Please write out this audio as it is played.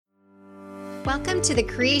Welcome to the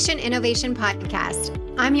Creation Innovation Podcast.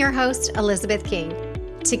 I'm your host, Elizabeth King.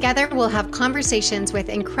 Together, we'll have conversations with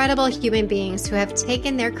incredible human beings who have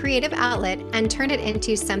taken their creative outlet and turned it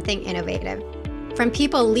into something innovative. From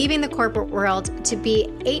people leaving the corporate world to be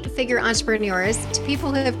 8-figure entrepreneurs to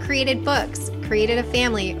people who have created books, created a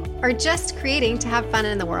family, or just creating to have fun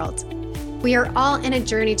in the world. We are all in a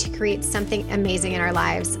journey to create something amazing in our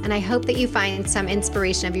lives, and I hope that you find some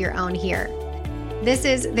inspiration of your own here. This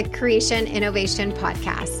is the Creation Innovation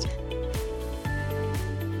Podcast.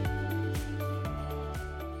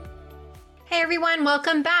 Hey everyone,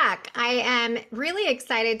 welcome back. I am really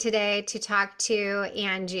excited today to talk to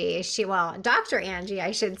Angie. Dr. Angie,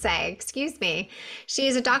 I should say, excuse me. She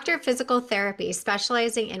is a doctor of physical therapy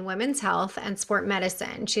specializing in women's health and sport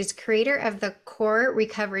medicine. She's creator of the Core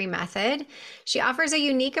Recovery Method. She offers a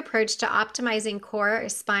unique approach to optimizing core,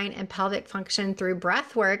 spine, and pelvic function through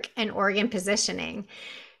breath work and organ positioning.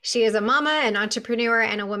 She is a mama, an entrepreneur,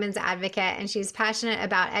 and a women's advocate, and she's passionate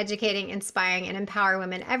about educating, inspiring, and empower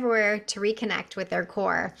women everywhere to reconnect with their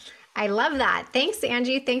core. I love that. Thanks,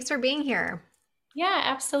 Angie. Thanks for being here. Yeah,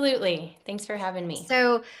 absolutely. Thanks for having me.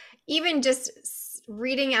 So even just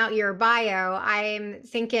reading out your bio, I'm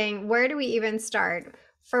thinking, where do we even start?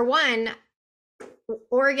 For one,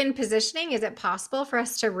 organ positioning, is it possible for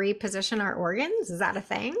us to reposition our organs? Is that a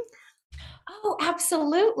thing? Oh,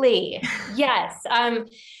 absolutely. Yes.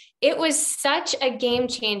 It was such a game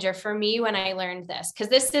changer for me when I learned this, because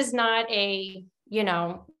this is not a,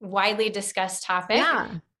 widely discussed topic.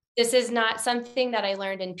 Yeah. This is not something that I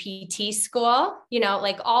learned in PT school,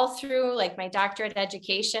 like all through like my doctorate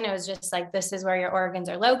education. It was just like, this is where your organs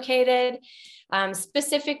are located.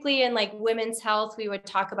 Specifically in like women's health, we would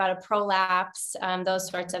talk about a prolapse, those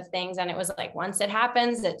sorts of things. And it was like, once it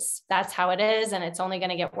happens, that's how it is. And it's only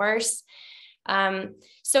going to get worse.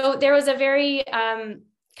 So there was a very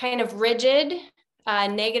kind of rigid,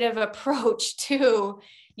 negative approach to,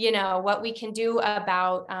 what we can do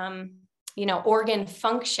about, organ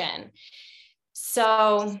function.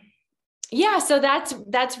 So yeah, so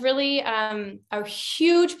that's really a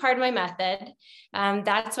huge part of my method.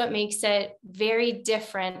 That's what makes it very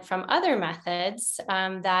different from other methods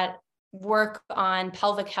that work on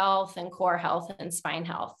pelvic health and core health and spine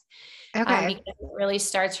health. Okay. Because it really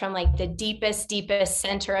starts from like the deepest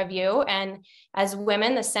center of you. And as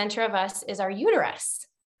women, the center of us is our uterus,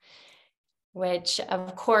 which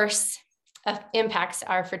of course impacts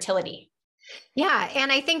our fertility. Yeah.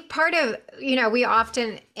 And I think part of, we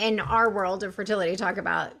often in our world of fertility talk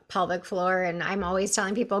about pelvic floor. And I'm always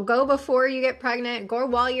telling people, go before you get pregnant, go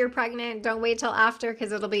while you're pregnant. Don't wait till after,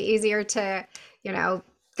 because it'll be easier to,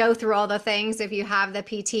 go through all the things if you have the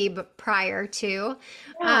PT prior to.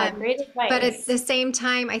 Yeah, great advice. But at the same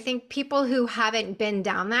time, I think people who haven't been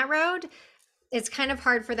down that road, it's kind of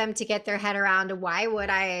hard for them to get their head around, why would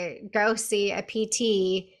I go see a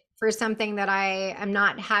PT for something that I am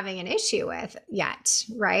not having an issue with yet,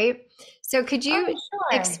 right? So could you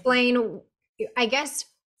explain, I guess,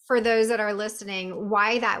 for those that are listening,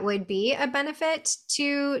 why that would be a benefit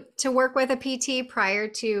to work with a PT prior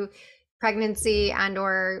to pregnancy and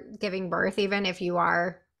or giving birth, even if you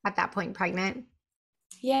are at that point pregnant?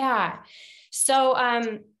 Yeah. So,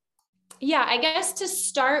 I guess to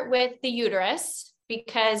start with the uterus,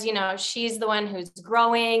 because, she's the one who's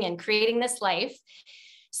growing and creating this life.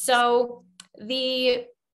 So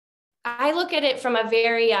I look at it from a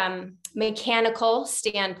very mechanical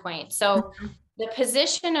standpoint. So the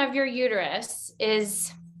position of your uterus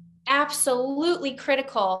is absolutely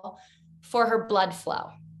critical for her blood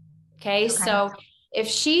flow. Okay. So if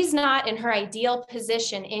she's not in her ideal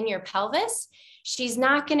position in your pelvis, she's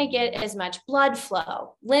not going to get as much blood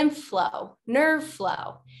flow, lymph flow, nerve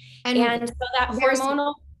flow. And so that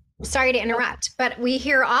hormonal... Sorry to interrupt, but we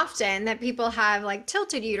hear often that people have like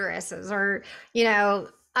tilted uteruses or,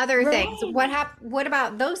 other things. What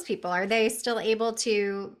about those people? Are they still able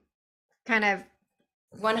to kind of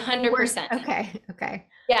 100%? Okay.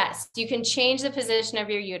 Yes. You can change the position of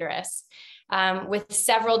your uterus with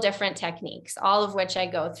several different techniques, all of which I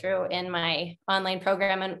go through in my online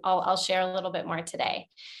program, and I'll share a little bit more today.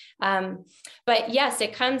 But yes,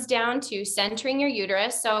 it comes down to centering your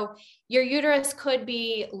uterus. So your uterus could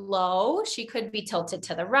be low. She could be tilted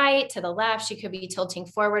to the right, to the left. She could be tilting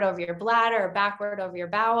forward over your bladder or backward over your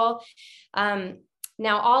bowel.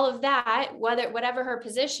 Now, all of that, whatever her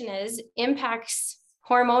position is, impacts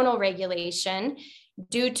hormonal regulation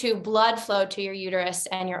due to blood flow to your uterus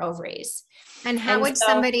and your ovaries. And how would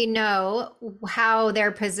somebody know how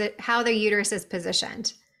their uterus is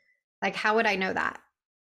positioned? Like, how would I know that?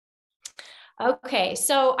 Okay,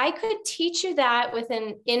 so I could teach you that with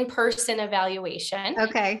an in-person evaluation.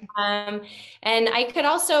 Okay. Um, and I could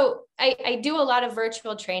also, I do a lot of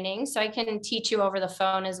virtual training, so I can teach you over the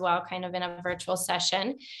phone as well, kind of in a virtual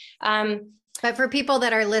session. Um, But for people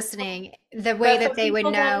that are listening, the way but that for they would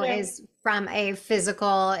people know that are, is from a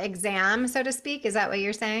physical exam, so to speak. Is that what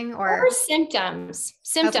you're saying? or Or symptoms, okay.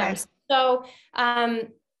 symptoms. So,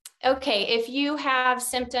 okay, if you have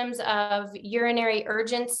symptoms of urinary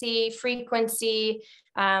urgency, frequency,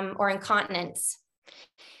 or incontinence,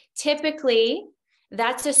 typically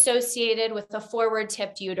that's associated with a forward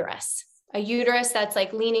tipped uterus, a uterus that's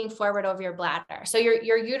like leaning forward over your bladder. So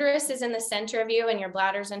your uterus is in the center of you and your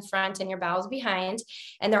bladder's in front and your bowel's behind,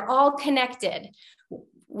 and they're all connected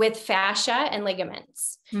with fascia and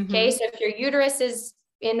ligaments. Okay, Mm-hmm. so if your uterus is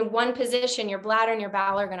in one position, your bladder and your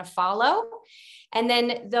bowel are going to follow. And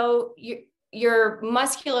then though your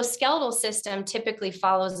musculoskeletal system typically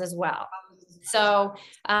follows as well. So,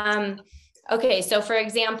 okay, so for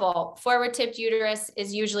example, forward tipped uterus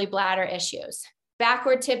is usually bladder issues.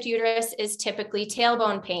 Backward tipped uterus is typically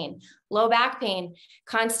tailbone pain, low back pain,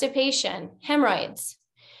 constipation, hemorrhoids.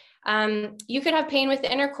 You could have pain with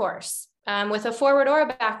intercourse with a forward or a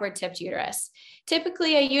backward tipped uterus.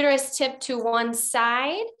 Typically, a uterus tipped to one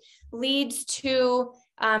side leads to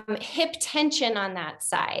hip tension on that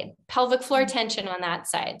side, pelvic floor tension on that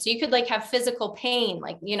side. So you could like have physical pain,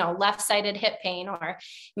 like, you know, left-sided hip pain, or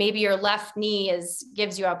maybe your left knee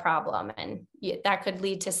gives you a problem, and that could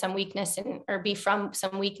lead to some weakness or be from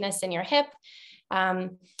some weakness in your hip.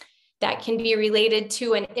 That can be related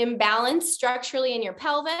to an imbalance structurally in your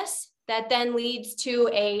pelvis that then leads to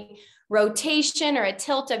a rotation or a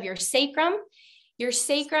tilt of your sacrum. Your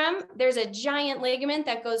sacrum, there's a giant ligament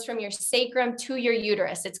that goes from your sacrum to your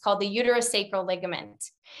uterus. It's called the uterosacral ligament.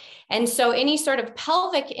 And so any sort of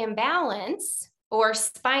pelvic imbalance or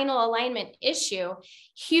spinal alignment issue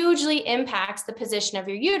hugely impacts the position of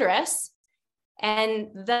your uterus, and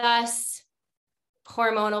thus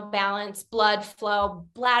hormonal balance, blood flow,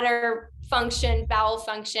 bladder function, bowel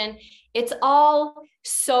function. It's all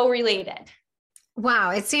so related.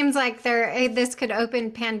 Wow, it seems like this could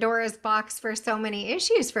open Pandora's box for so many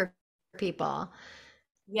issues for people.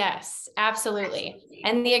 Yes, absolutely.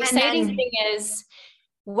 And the And exciting then, thing is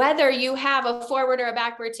whether you have a forward or a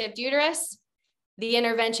backward tipped uterus, the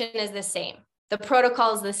intervention is the same. The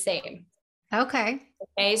protocol is the same. okay.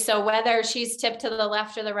 Okay, so whether she's tipped to the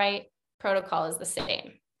left or the right, protocol is the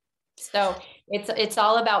same. So it's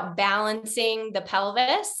all about balancing the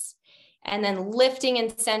pelvis and then lifting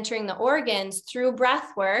and centering the organs through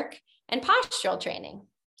breath work and postural training.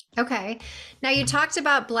 Okay. Now you talked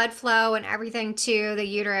about blood flow and everything to the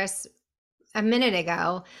uterus a minute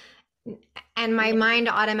ago. And my mind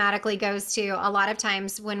automatically goes to a lot of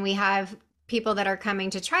times when we have people that are coming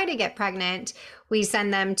to try to get pregnant, we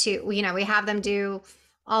send them to, you know, we have them do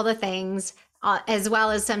all the things, as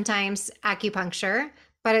well as sometimes acupuncture.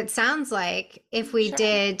 But it sounds like if we Sure.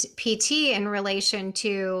 did PT in relation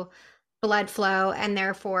to blood flow and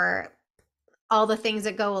therefore all the things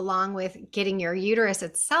that go along with getting your uterus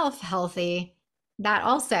itself healthy, that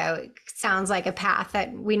also sounds like a path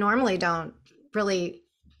that we normally don't really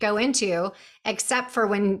go into, except for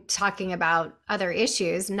when talking about other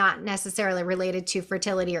issues, not necessarily related to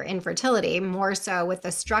fertility or infertility, more so with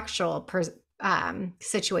the structural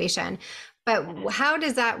situation. But how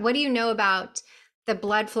does that, what do you know about the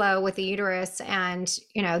blood flow with the uterus and,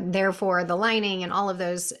 you know, therefore the lining and all of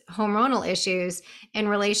those hormonal issues in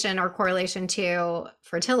relation or correlation to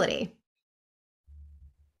fertility?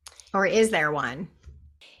 Or is there one?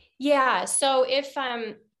 Yeah, so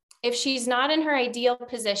if she's not in her ideal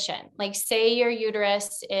position, like say your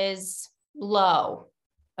uterus is low,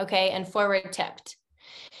 okay, and forward tipped.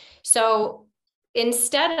 So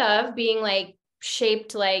instead of being like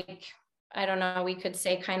shaped like, I don't know, we could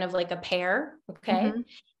say kind of like a pear, okay? Mm-hmm.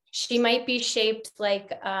 She might be shaped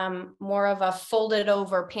like more of a folded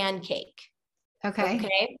over pancake, Okay.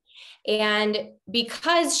 okay? And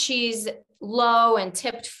because she's low and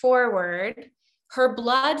tipped forward, her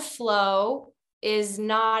blood flow is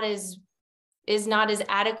not as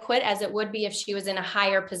adequate as it would be if she was in a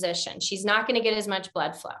higher position. She's not going to get as much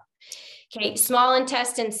blood flow. Okay, small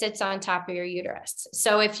intestine sits on top of your uterus.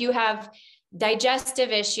 So if you have digestive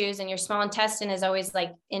issues and your small intestine is always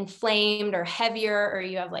like inflamed or heavier, or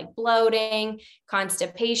you have like bloating,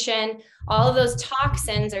 constipation, all of those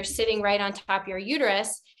toxins are sitting right on top of your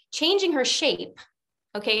uterus, changing her shape,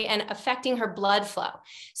 okay, and affecting her blood flow.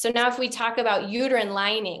 So now if we talk about uterine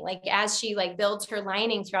lining, like as she like builds her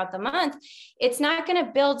lining throughout the month, it's not going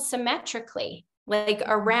to build symmetrically like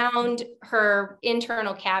around her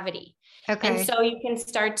internal cavity. And Okay. so you can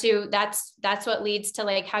start to, that's what leads to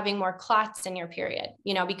like having more clots in your period,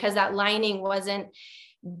 you know, because that lining wasn't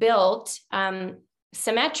built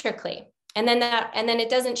symmetrically. And then it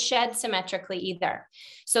doesn't shed symmetrically either.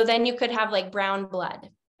 So then you could have like brown blood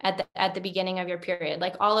at the beginning of your period.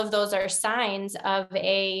 Like all of those are signs of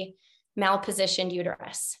a malpositioned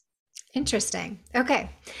uterus. Interesting. Okay.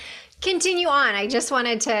 Continue on. I just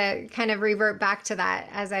wanted to kind of revert back to that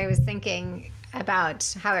as I was thinking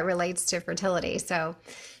about how it relates to fertility. So,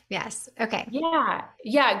 yes. Okay. Yeah,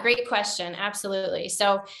 yeah, great question. Absolutely.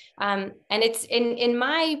 So, and it's in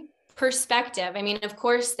my perspective. I mean, of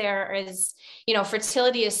course, there is, you know,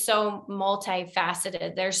 fertility is so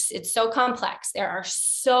multifaceted. It's so complex. There are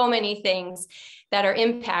so many things that are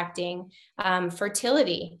impacting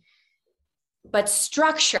fertility, but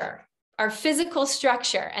structure, our physical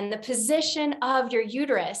structure, and the position of your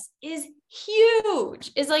uterus is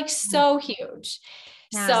huge. Is like so huge.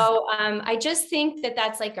 Yeah. So I just think that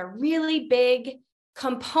that's like a really big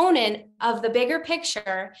component of the bigger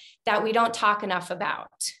picture that we don't talk enough about.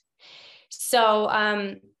 So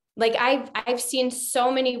like I've seen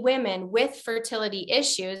so many women with fertility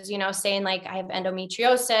issues, you know, saying like I have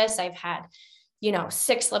endometriosis, I've had, you know,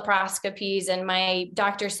 6 laparoscopies, and my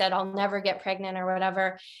doctor said I'll never get pregnant or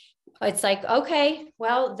whatever. It's like, okay,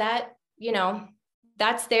 well, that, you know,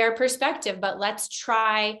 that's their perspective, but let's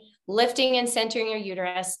try lifting and centering your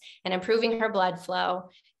uterus and improving her blood flow,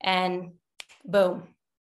 and boom,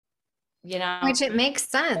 you know, Which it makes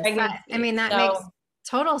sense. I pregnancy. mean, that makes So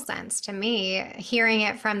total sense to me, hearing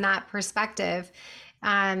it from that perspective.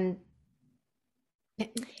 Um,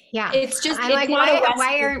 yeah. I'm it's like, not a why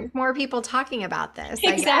Western. aren't more people talking about this?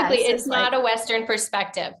 I Exactly. guess It's it's like, not a Western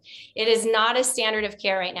perspective. It is not a standard of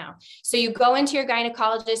care right now. So you go into your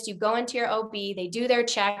gynecologist, you go into your OB, they do their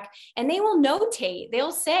check, and they will notate.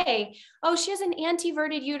 They'll say, oh, she has an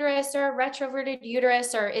anteverted uterus or a retroverted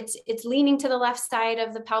uterus, or it's leaning to the left side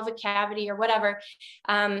of the pelvic cavity or whatever.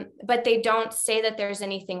 But they don't say that there's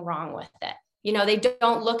anything wrong with it. You know, they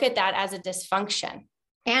don't look at that as a dysfunction.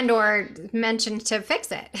 and or mention to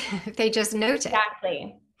fix it. They just note it.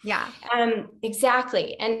 Exactly. Yeah.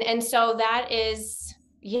 Exactly. And so that is,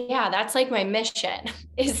 yeah, that's like my mission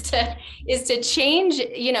is to change,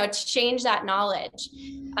 you know, to change that knowledge.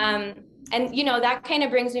 And you know, that kind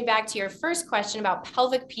of brings me back to your first question about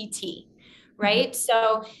pelvic PT, Mhm. right?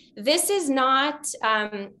 So this is not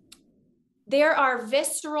there are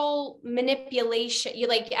visceral manipulation. You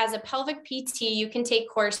like as a pelvic PT, you can take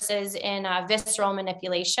courses in visceral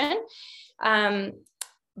manipulation. Um,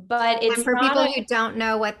 but And it's for not people a who don't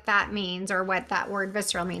know what that means or what that word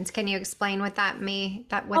visceral means, can you explain what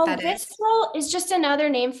Oh, that is? visceral is just another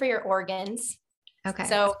name for your organs. Okay.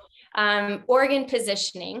 So, organ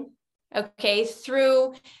positioning, okay,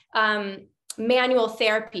 through manual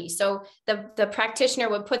therapy. So the practitioner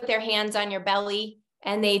would put their hands on your belly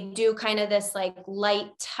and they do kind of this like light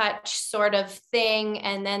touch sort of thing,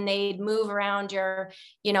 and then they'd move around your,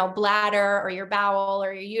 you know, bladder or your bowel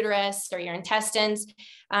or your uterus or your intestines.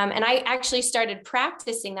 And I actually started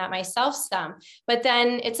practicing that myself some, but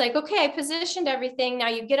then it's like, okay, I positioned everything. Now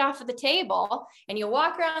you get off of the table and you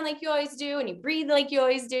walk around like you always do, and you breathe like you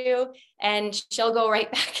always do, and she'll go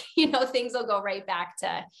right back. You know, things will go right back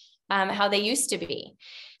to how they used to be.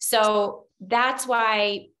 So that's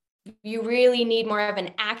why you really need more of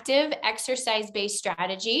an active exercise-based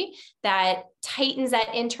strategy that tightens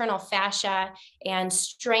that internal fascia and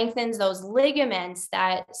strengthens those ligaments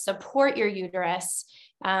that support your uterus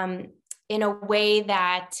in a way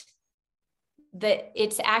that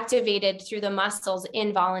it's activated through the muscles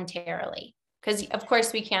involuntarily. Because of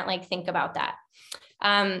course we can't like think about that.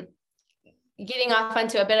 Getting off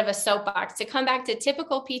onto a bit of a soapbox, to come back to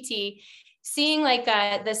typical PT, seeing like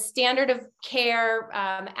the standard of care,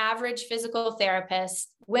 average physical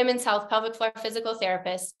therapist, women's health, pelvic floor physical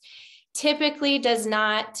therapist, typically will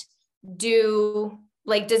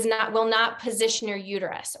not position your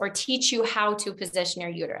uterus or teach you how to position your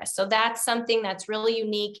uterus. So that's something that's really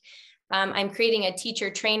unique. I'm creating a teacher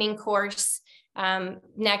training course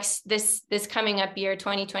this coming up year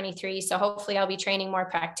 2023. So hopefully I'll be training more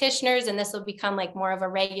practitioners and this will become like more of a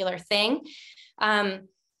regular thing.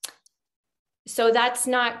 So that's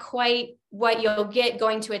not quite what you'll get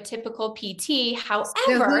going to a typical PT. So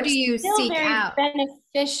However, still very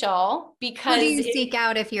beneficial who do because you seek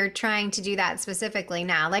out if you're trying to do that specifically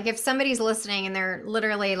now? Like if somebody's listening and they're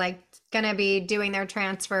literally like going to be doing their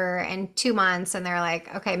transfer in 2 months and they're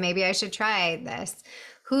like, okay, maybe I should try this.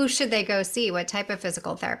 Who should they go see? What type of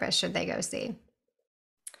physical therapist should they go see?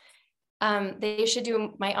 they should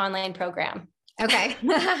do my online program. Okay.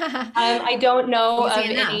 I don't know Easy of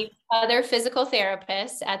enough. any other physical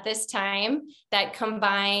therapists at this time that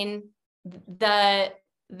combine the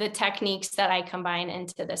techniques that I combine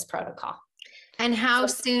into this protocol. And how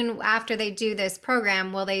So soon after they do this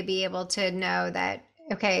program will they be able to know that,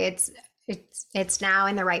 okay, it's now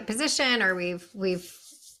in the right position, or we've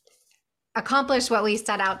accomplished what we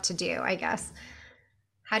set out to do, I guess.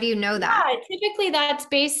 How do you know that? yeah, typically that's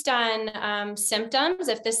based on symptoms.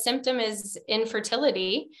 If the symptom is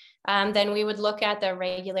infertility, then we would look at the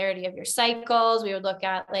regularity of your cycles. We would look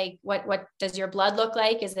at like what does your blood look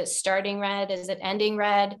like? Is it starting red? Is it ending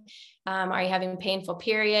red? Are you having painful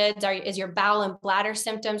periods? Is your bowel and bladder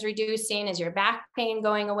symptoms reducing? Is your back pain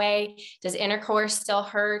going away? Does intercourse still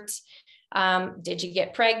hurt? Did you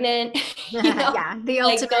get pregnant? Yeah, the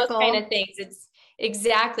Like ultimate those kind goal. of things.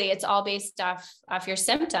 It's all based off your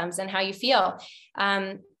symptoms and how you feel.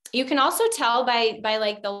 You can also tell by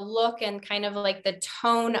like the look and kind of like the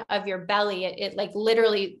tone of your belly. It like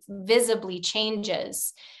literally visibly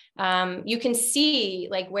changes. You can see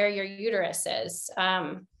like where your uterus is.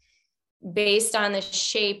 Based on the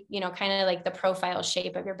shape, kind of like the profile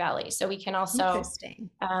shape of your belly. So we can also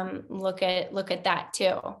Interesting. look at that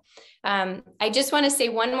too. I just want to say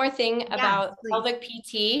one more thing Yes, about please. pelvic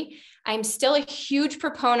PT. I'm still a huge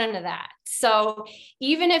proponent of that. So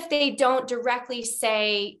even if they don't directly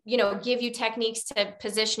say, give you techniques to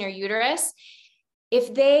position your uterus,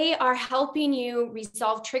 if they are helping you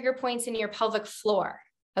resolve trigger points in your pelvic floor,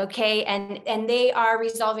 okay, and they are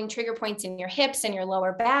resolving trigger points in your hips and your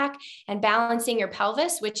lower back and balancing your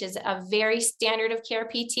pelvis, which is a very standard of care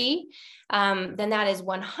PT, then that is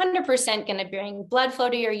 100% going to bring blood flow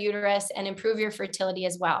to your uterus and improve your fertility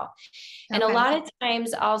as well. And a Okay. lot of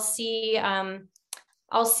times I'll see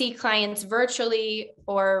clients virtually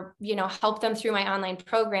or, help them through my online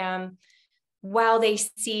program while they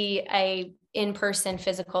see a in-person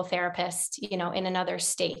physical therapist, in another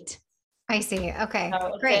state. I see. Okay,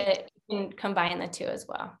 So great. you can combine the two as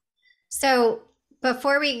well. So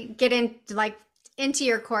before we get into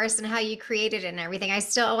your course and how you created it and everything, I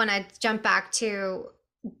still want to jump back to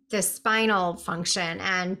the spinal function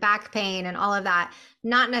and back pain and all of that.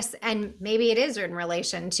 Not necessarily, and maybe it is in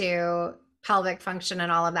relation to pelvic function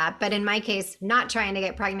and all of that. But in my case, not trying to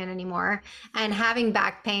get pregnant anymore and having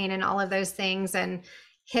back pain and all of those things and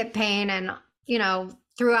hip pain and,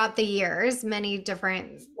 throughout the years, many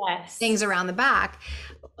different things Yes. around the back.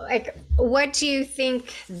 Like, what do you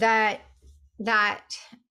think that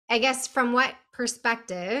I guess from what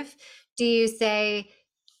perspective do you say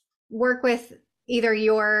work with either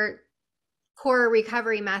your core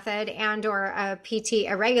recovery method and or a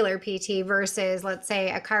regular PT versus, let's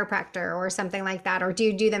say, a chiropractor or something like that, or do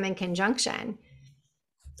you do them in conjunction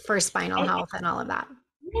for spinal health and all of that?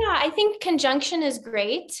 Yeah, I think conjunction is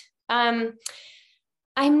great.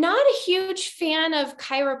 I'm not a huge fan of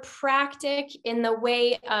chiropractic in the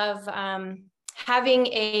way of having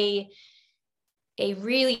a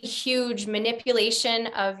really huge manipulation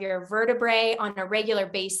of your vertebrae on a regular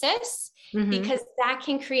basis, because that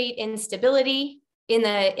can create instability in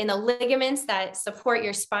the ligaments that support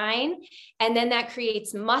your spine, and then that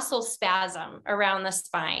creates muscle spasm around the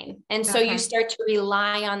spine, and so you start to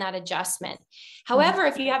rely on that adjustment. However,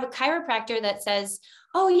 if you have a chiropractor that says,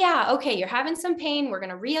 oh yeah, okay, you're having some pain, we're going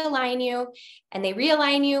to realign you, and they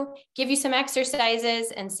realign you, give you some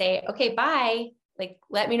exercises and say, okay, bye, like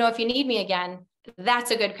let me know if you need me again,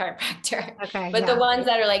 that's a good chiropractor. Okay, But yeah. the ones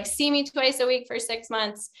that are like, see me twice a week for 6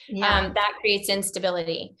 months, Yeah. that creates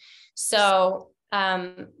instability. So,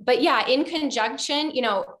 but yeah, in conjunction,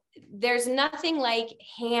 there's nothing like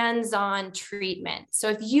hands-on treatment. So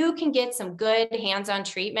if you can get some good hands-on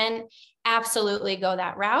treatment, absolutely go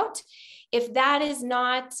that route. If that is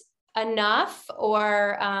not enough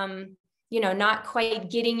or, not quite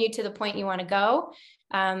getting you to the point you want to go,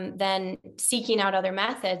 then seeking out other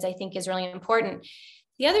methods, I think, is really important.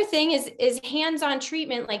 The other thing is hands-on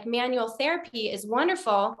treatment, like manual therapy, is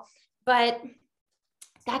wonderful, but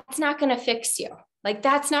that's not going to fix you. Like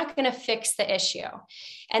that's not going to fix the issue.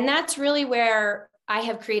 And that's really where I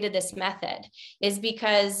have created this method, is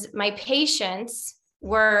because my patients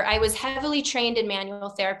I was heavily trained in manual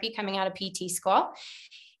therapy coming out of PT school.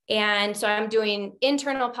 And so I'm doing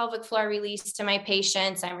internal pelvic floor release to my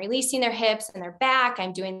patients. I'm releasing their hips and their back.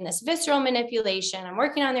 I'm doing this visceral manipulation. I'm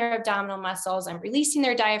working on their abdominal muscles. I'm releasing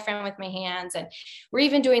their diaphragm with my hands. And we're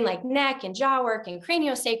even doing like neck and jaw work and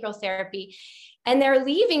craniosacral therapy. And they're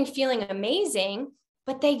leaving feeling amazing,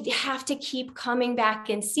 but they have to keep coming back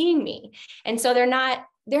and seeing me. And so they're not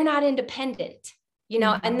independent,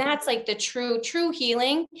 and that's like the true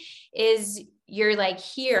healing is you're like,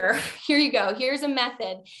 here you go. Here's a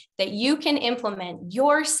method that you can implement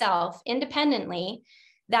yourself independently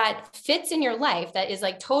that fits in your life, that is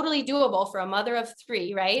like totally doable for a mother of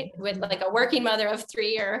three, right? With like a working mother of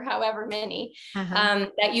three or however many,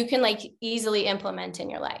 that you can like easily implement in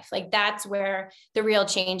your life. Like that's where the real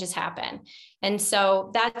changes happen. And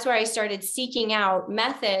so that's where I started seeking out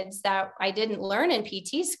methods that I didn't learn in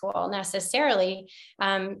PT school necessarily,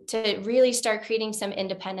 to really start creating some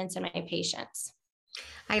independence in my patients.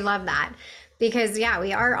 I love that because, yeah,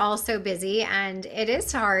 we are all so busy and it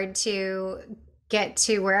is hard to get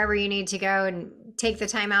to wherever you need to go and take the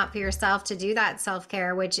time out for yourself to do that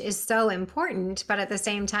self-care, which is so important. But at the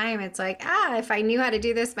same time, it's like, if I knew how to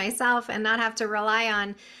do this myself and not have to rely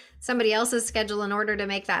on somebody else's schedule in order to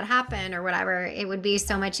make that happen or whatever, it would be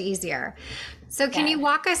so much easier. So can you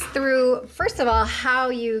walk us through, first of all, how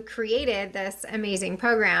you created this amazing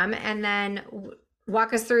program, and then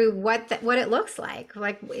walk us through what it looks like?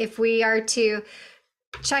 Like if we are to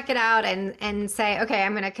check it out and say, okay,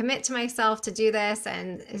 I'm going to commit to myself to do this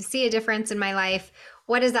and see a difference in my life.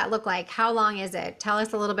 What does that look like? How long is it? Tell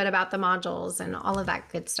us a little bit about the modules and all of that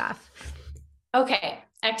good stuff. Okay,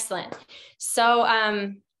 excellent.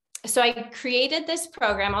 So, so I created this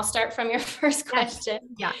program. I'll start from your first question.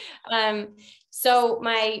 Yeah. So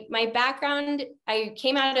my background, I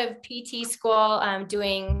came out of PT school,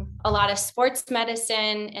 doing a lot of sports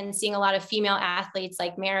medicine and seeing a lot of female athletes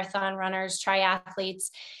like marathon runners, triathletes,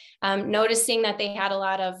 noticing that they had a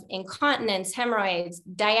lot of incontinence, hemorrhoids,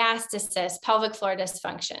 diastasis, pelvic floor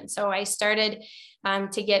dysfunction. So I started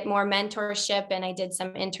to get more mentorship, and I did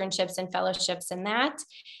some internships and fellowships in that.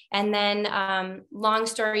 And then long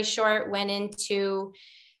story short,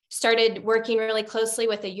 started working really closely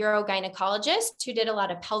with a urogynecologist who did a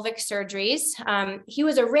lot of pelvic surgeries. He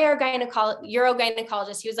was a rare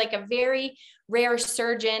urogynecologist. He was like a very rare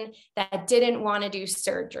surgeon that didn't want to do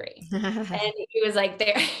surgery. And he was like,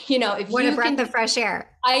 there, if what a breath of fresh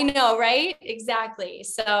air. I know, right? Exactly.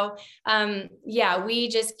 So, we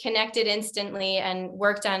just connected instantly and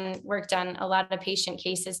worked on a lot of patient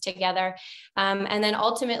cases together. And then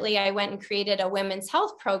ultimately I went and created a women's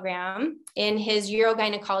health program in his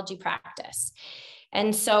urogynecology practice.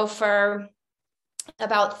 And so for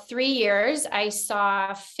about 3 years, I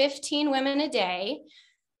saw 15 women a day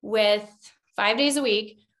with 5 days a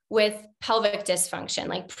week with pelvic dysfunction,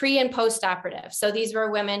 like pre and post-operative. So these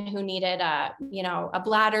were women who needed a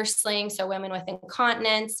bladder sling. So women with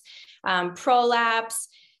incontinence, prolapse,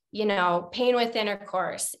 pain with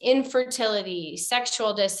intercourse, infertility,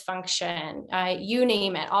 sexual dysfunction, you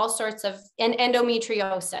name it, all sorts of, and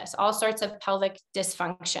endometriosis, all sorts of pelvic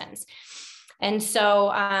dysfunctions. And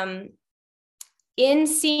so in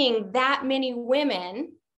seeing that many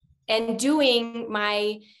women and doing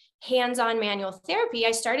my hands-on manual therapy,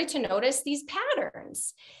 I started to notice these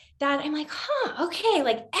patterns that I'm like, okay,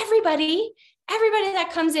 like everybody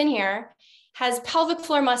that comes in here has pelvic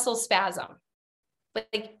floor muscle spasm.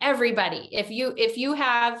 Like everybody, if you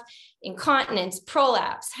have incontinence,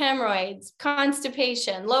 prolapse, hemorrhoids,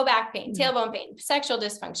 constipation, low back pain, tailbone pain, sexual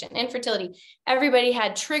dysfunction, infertility, everybody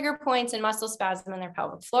had trigger points and muscle spasm in their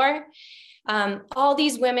pelvic floor. All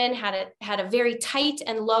these women had a very tight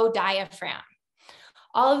and low diaphragm.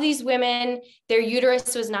 All of these women, their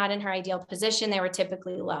uterus was not in her ideal position. They were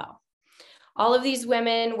typically low. All of these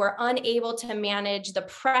women were unable to manage the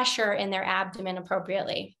pressure in their abdomen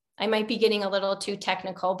appropriately. I might be getting a little too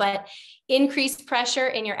technical, but increased pressure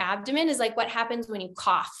in your abdomen is like what happens when you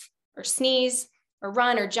cough or sneeze or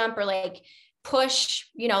run or jump or like push,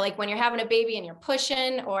 like when you're having a baby and you're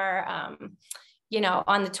pushing or,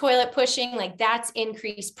 on the toilet pushing, like that's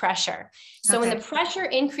increased pressure. So when the pressure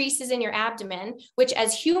increases in your abdomen, which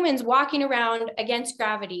as humans walking around against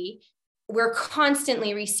gravity, we're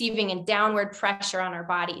constantly receiving a downward pressure on our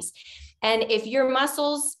bodies. And if your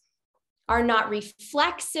muscles are not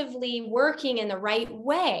reflexively working in the right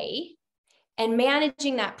way and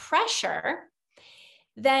managing that pressure,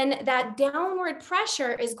 then that downward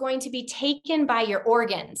pressure is going to be taken by your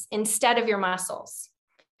organs instead of your muscles.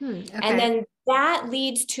 And then that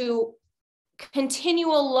leads to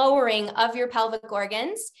continual lowering of your pelvic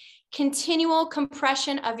organs, continual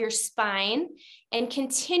compression of your spine, and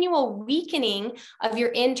continual weakening of your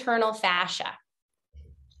internal fascia.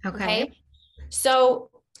 Okay. So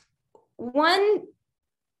one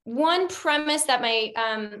premise that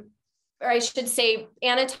or I should say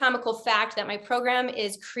anatomical fact that my program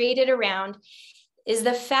is created around is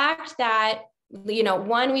the fact that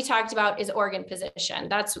one we talked about is organ position.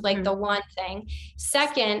 That's like the one thing.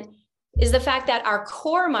 Second is the fact that our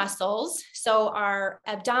core muscles, so our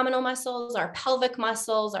abdominal muscles, our pelvic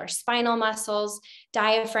muscles, our spinal muscles,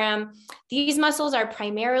 diaphragm, these muscles are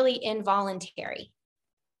primarily involuntary.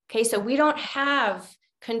 Okay, so we don't have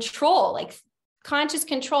control. Like conscious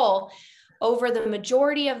control over the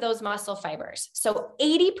majority of those muscle fibers. So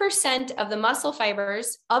 80% of the muscle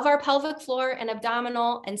fibers of our pelvic floor and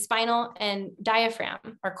abdominal and spinal and diaphragm,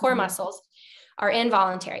 our core muscles, are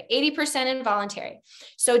involuntary, 80% involuntary.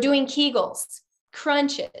 So doing Kegels,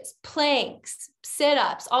 crunches, planks,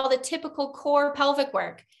 sit-ups, all the typical core pelvic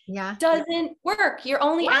work doesn't work. You're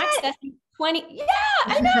only accessing 20. Yeah,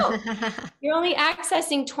 I know. You're only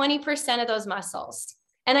accessing 20% of those muscles.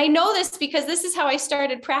 And I know this because this is how I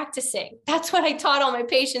started practicing. That's what I taught all my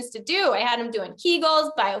patients to do. I had them doing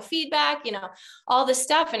Kegels, biofeedback, all this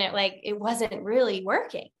stuff. And it wasn't really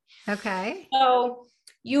working. Okay. So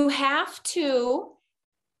you have to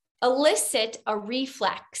elicit a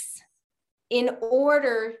reflex in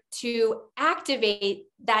order to activate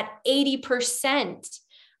that 80%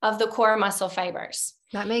 of the core muscle fibers.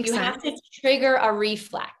 That makes sense. You have to trigger a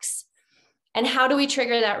reflex. And how do we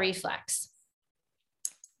trigger that reflex?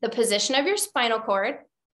 The position of your spinal cord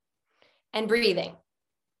and breathing.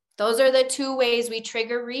 Those are the two ways we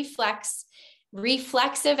trigger reflexive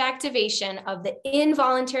activation of the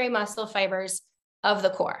involuntary muscle fibers of the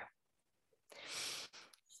core.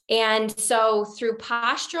 And so through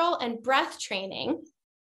postural and breath training,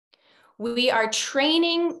 we are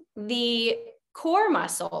training the core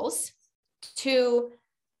muscles to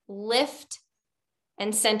lift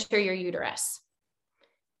and center your uterus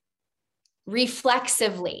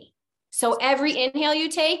reflexively. So every inhale you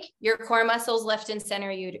take, your core muscles lift and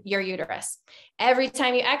center your uterus. Every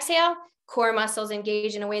time you exhale, core muscles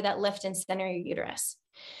engage in a way that lift and center your uterus.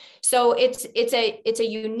 So it's a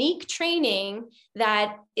unique training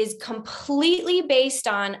that is completely based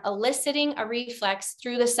on eliciting a reflex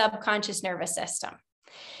through the subconscious nervous system.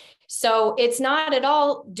 So it's not at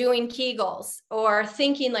all doing Kegels or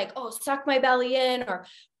thinking like, oh, suck my belly in, or,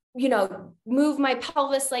 move my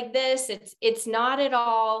pelvis like this. It's not at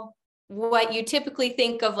all what you typically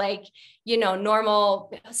think of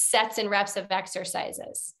normal sets and reps of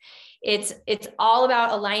exercises. It's all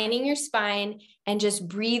about aligning your spine and just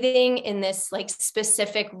breathing in this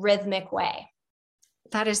specific rhythmic way.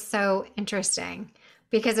 That is so interesting,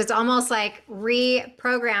 because it's almost like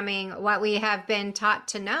reprogramming what we have been taught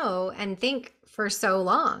to know and think for so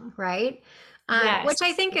long, right? Yes. Which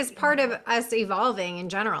I think is part of us evolving in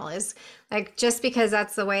general, is just because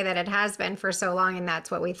that's the way that it has been for so long and that's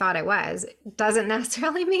what we thought it was, doesn't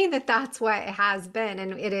necessarily mean that that's what it has been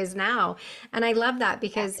and it is now. And I love that,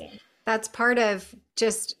 because that's part of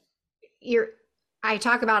just I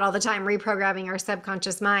talk about all the time, reprogramming our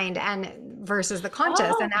subconscious mind and versus the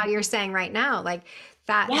conscious. And now you're saying right now,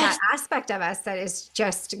 that aspect of us that is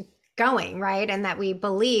just going, right? And that we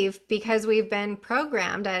believe because we've been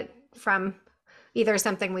programmed from either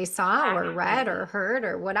something we saw or read or heard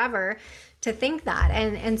or whatever to think that.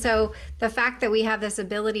 And so the fact that we have this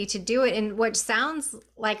ability to do it in what sounds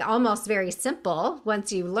like almost very simple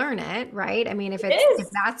once you learn it, right? I mean, if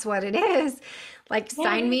that's what it is,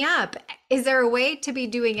 sign me up. Is there a way to be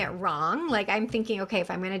doing it wrong? I'm thinking, okay,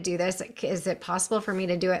 if I'm going to do this, is it possible for me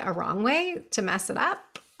to do it a wrong way to mess it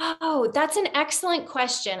up? Oh, that's an excellent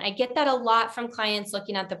question. I get that a lot from clients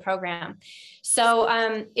looking at the program. So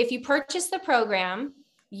if you purchase the program,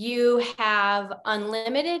 you have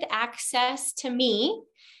unlimited access to me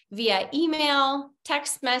via email,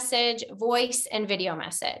 text message, voice, and video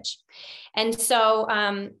message. And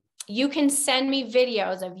so you can send me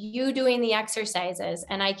videos of you doing the exercises,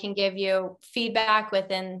 and I can give you feedback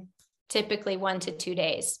within typically 1 to 2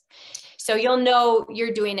 days. So you'll know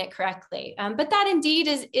you're doing it correctly. But that indeed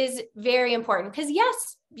is very important, because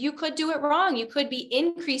yes, you could do it wrong. You could be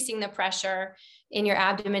increasing the pressure in your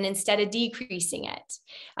abdomen instead of decreasing it.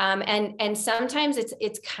 And sometimes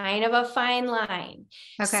it's kind of a fine line.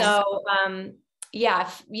 Okay. So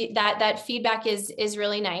that feedback is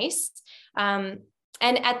really nice. And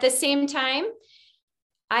at the same time,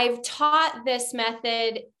 I've taught this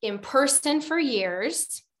method in person for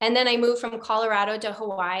years. And then I moved from Colorado to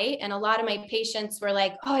Hawaii, and a lot of my patients were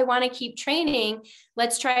like, oh, I want to keep training.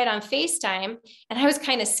 Let's try it on FaceTime. And I was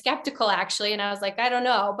kind of skeptical, actually. And I was like, I don't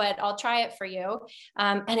know, but I'll try it for you.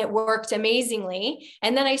 And it worked amazingly.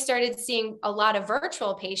 And then I started seeing a lot of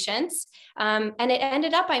virtual patients. And it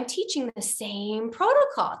ended up, I'm teaching the same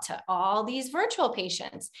protocol to all these virtual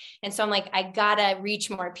patients. And so I'm like, I gotta reach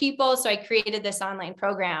more people. So I created this online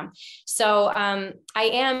program. So I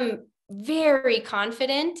am very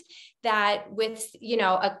confident that with,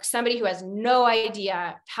 somebody who has no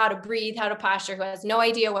idea how to breathe, how to posture, who has no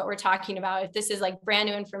idea what we're talking about, if this is brand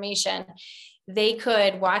new information, they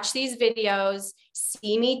could watch these videos,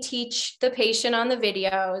 see me teach the patient on the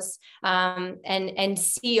videos, and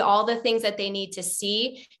see all the things that they need to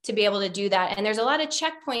see to be able to do that. And there's a lot of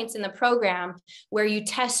checkpoints in the program where you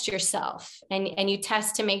test yourself and you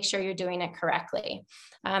test to make sure you're doing it correctly.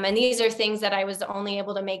 And these are things that I was only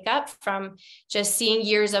able to make up from just seeing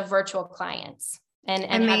years of virtual clients and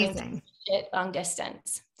having to teach it long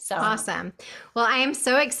distance. So awesome. Well, I am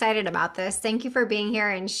so excited about this. Thank you for being here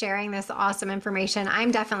and sharing this awesome information. I'm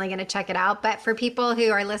definitely going to check it out. But for people who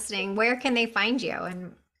are listening, where can they find you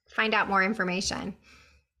and find out more information?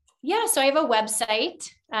 Yeah, so I have a website.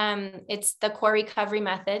 It's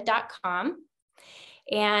thecorerecoverymethod.com,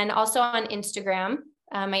 and also on Instagram.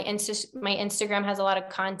 My Instagram has a lot of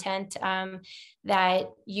content there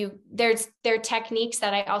are techniques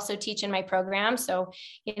that I also teach in my program. So,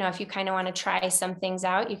 if you kind of want to try some things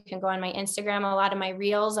out, you can go on my Instagram. A lot of my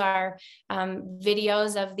reels are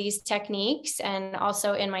videos of these techniques, and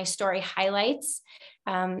also in my story highlights,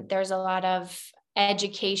 there's a lot of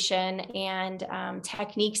education and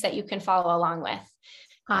techniques that you can follow along with.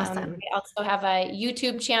 Awesome. I also have a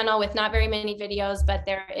YouTube channel with not very many videos, but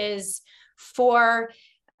there is 4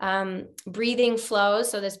 breathing flows.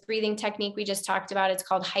 So this breathing technique we just talked about, it's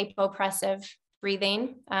called hypopressive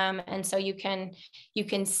breathing. And so you can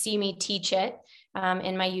see me teach it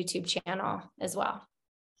in my YouTube channel as well.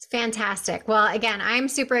 It's fantastic. Well, again, I'm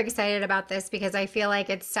super excited about this because I feel like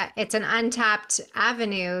it's an untapped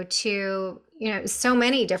avenue to, so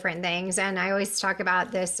many different things. And I always talk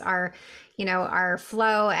about this, our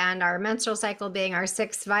flow and our menstrual cycle being our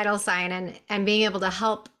 6th vital sign, and being able to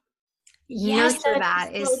help nurture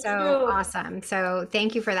that is so awesome. So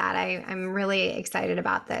thank you for that. I'm really excited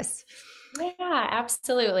about this. Yeah,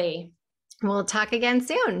 absolutely. We'll talk again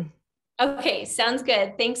soon. Okay, sounds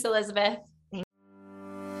good. Thanks, Elizabeth.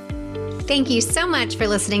 Thank you so much for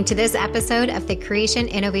listening to this episode of the Creation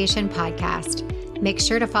Innovation Podcast. Make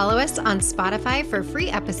sure to follow us on Spotify for free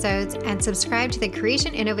episodes and subscribe to the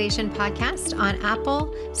Creation Innovation Podcast on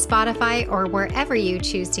Apple, Spotify, or wherever you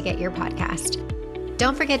choose to get your podcast.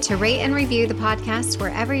 Don't forget to rate and review the podcast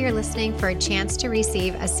wherever you're listening for a chance to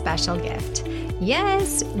receive a special gift.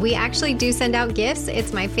 Yes, we actually do send out gifts.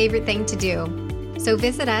 It's my favorite thing to do. So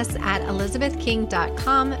visit us at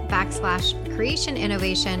elizabethking.com/creation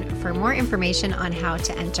innovation for more information on how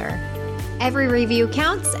to enter. Every review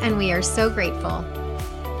counts, and we are so grateful.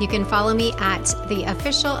 You can follow me at the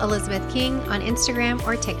official Elizabeth King on Instagram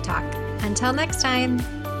or TikTok. Until next time.